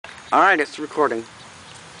Alright, it's recording.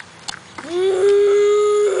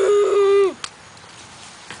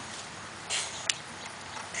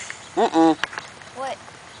 What?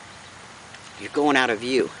 You're going out of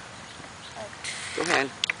view. Oh. Go ahead.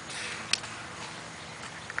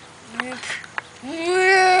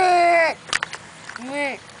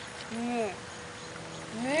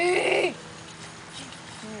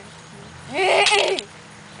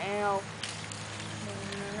 Ow.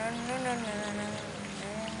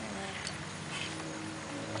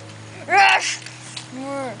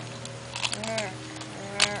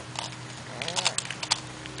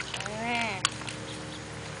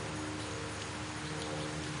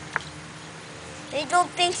 I don't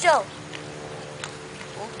think so.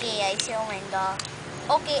 Okay, I surrender.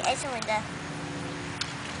 Okay, I surrender.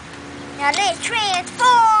 Now let's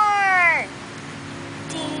transform!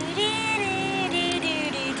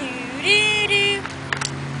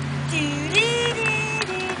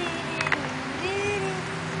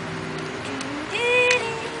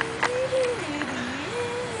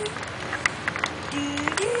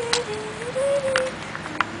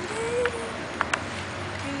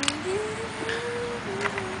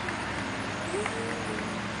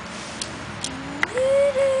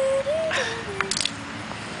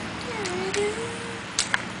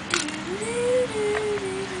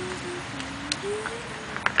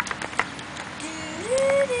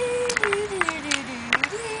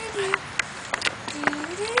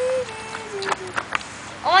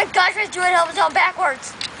 Oh my gosh, let's do it all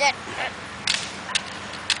backwards.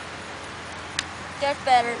 That's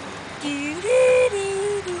better.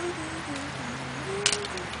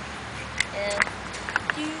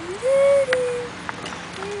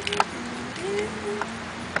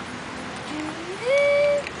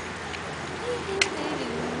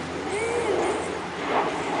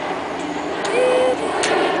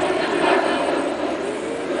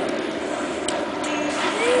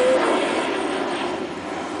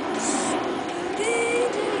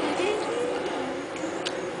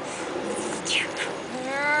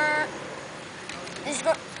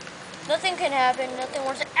 Nothing can happen. Nothing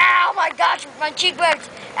worse. Ow! My gosh! My cheekbones!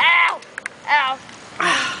 Ow! Ow!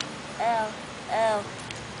 Ow! Ow!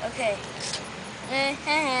 Okay.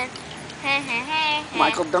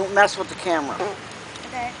 Michael, don't mess with the camera.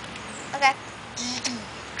 Okay. Okay.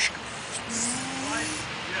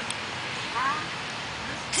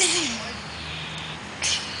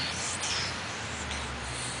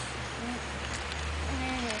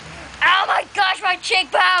 Oh my gosh! My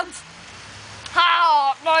cheekbones!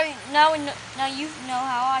 How? Now you know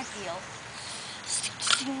how I feel.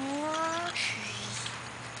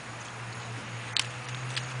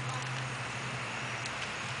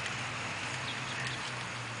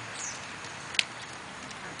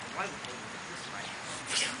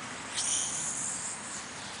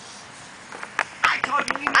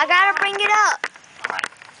 I gotta bring it up.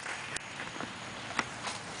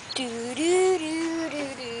 Do do do do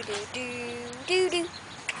do do do do.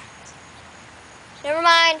 Never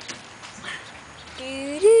mind.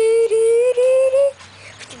 Do do do do do.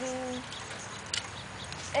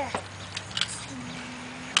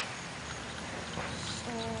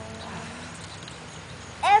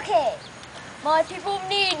 Okay, my people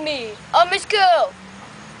need me. I must go.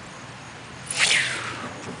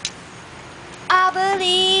 I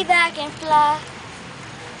believe I can fly.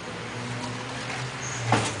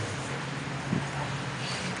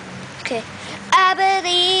 Okay, I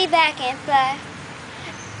believe I can fly.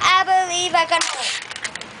 I believe I can.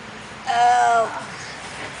 Oh.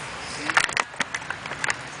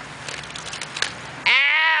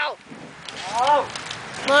 Ow! Oh!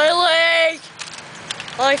 My leg!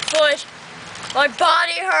 My foot! My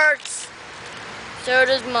body hurts! So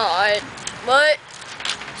does mine. What?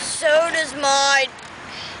 So does mine.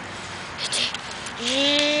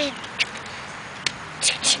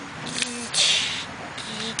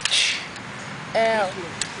 Ow.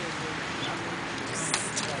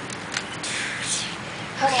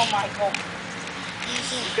 Hello, Michael.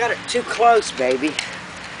 You got it too close, baby.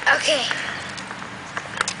 Okay.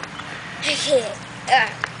 Okay.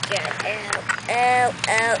 God. Ow.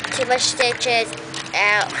 Ow. Too much stitches.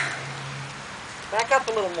 Ow. Back up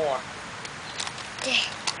a little more.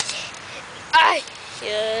 Ay.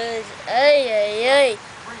 Ay.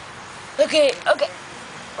 Okay.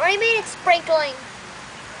 What do you mean it's sprinkling?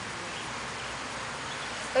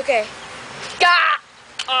 Okay.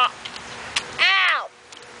 Ow.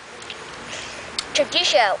 Check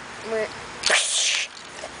this out.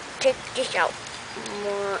 Check this out.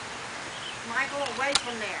 Michael, away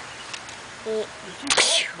from there. You're too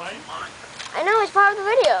close, Mike. I know, it's part of the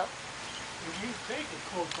video. You take it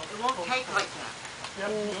close. It won't take like that.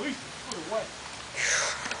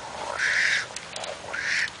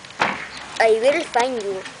 I will find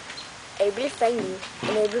you. I will find you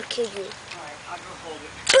and I will kill you. Alright, I'll go hold it.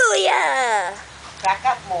 Booyah! Back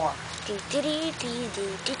up more.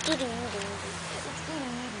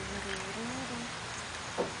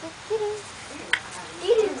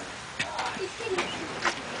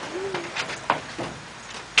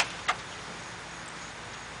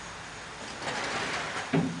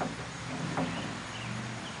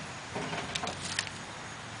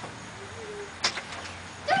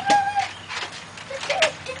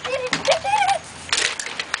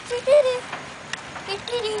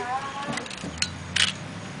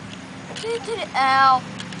 Ow.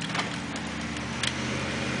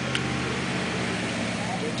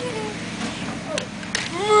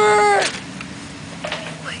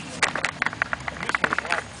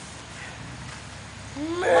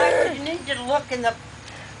 Michael, you need to look in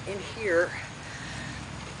here.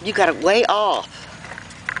 You got it way off.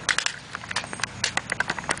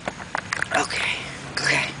 Okay.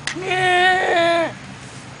 Okay.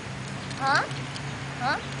 Huh?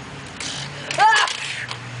 Huh? Ah!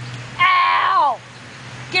 Ow!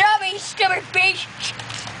 Get off me, you stupid bitch!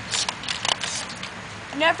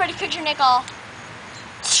 I'm never afraid to cut your neck off.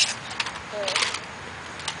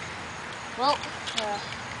 Well,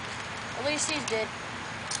 at least he's dead.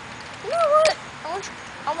 You know what?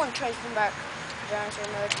 I want to trace him back to dinosaur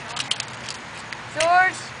mode.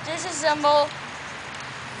 George, disassemble.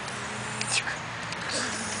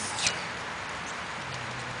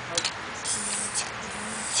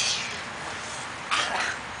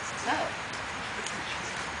 No.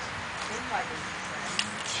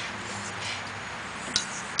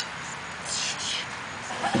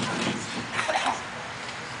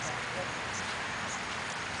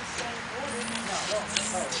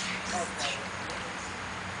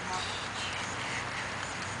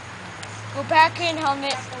 Go back in,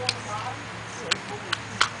 helmet.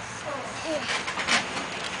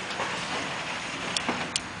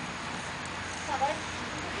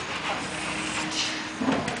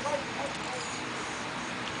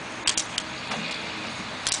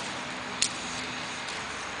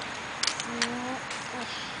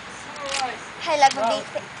 I like my big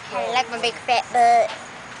fat. I like my big fat butt.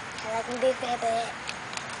 I like my big fat butt.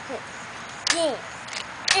 Yeah.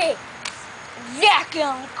 Hey, lock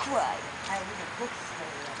on cry.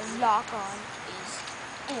 The lock on is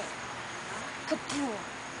in. Kaboom.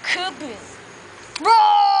 Kaboom.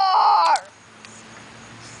 Roar!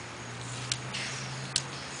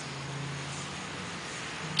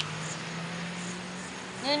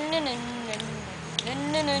 Nun, nun, nun, nun,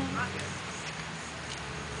 nun, nun.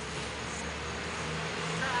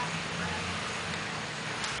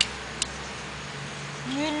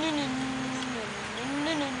 Nun, nun, nun, nun,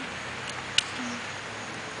 nun, nun.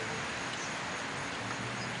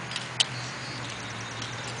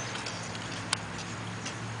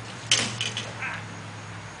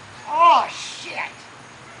 Oh, shit!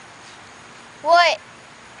 What?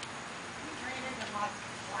 You ran into my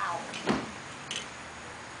flower.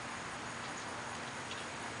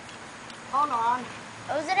 Hold on.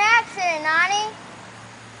 It was an accident, Nani.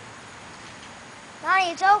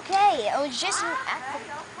 Nani, it's okay. It was just an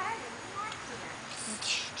accident.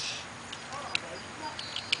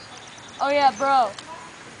 Oh yeah, bro.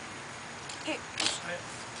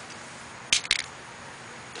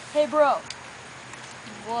 Hey, bro.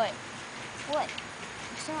 What? What?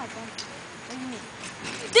 You sound like that. What do you mean?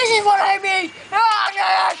 This is what I mean!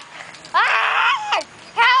 Ah!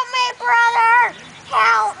 Help me, brother!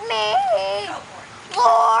 Help me!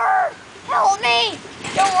 Lord! Help me!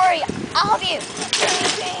 Don't worry, I'll help you.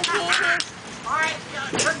 Alright,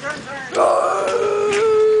 turn.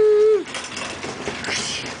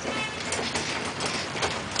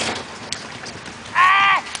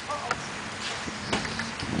 Ah!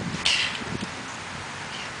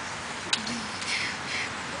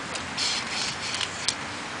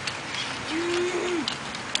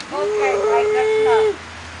 Okay, right, that's enough.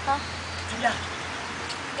 Huh? Enough.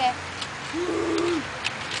 Okay.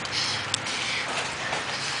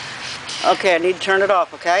 Okay, I need to turn it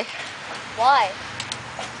off, okay? Why?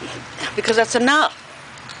 Because that's enough.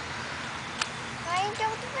 Why ain't you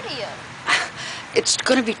with the video? It's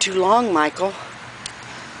going to be too long, Michael.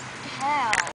 How?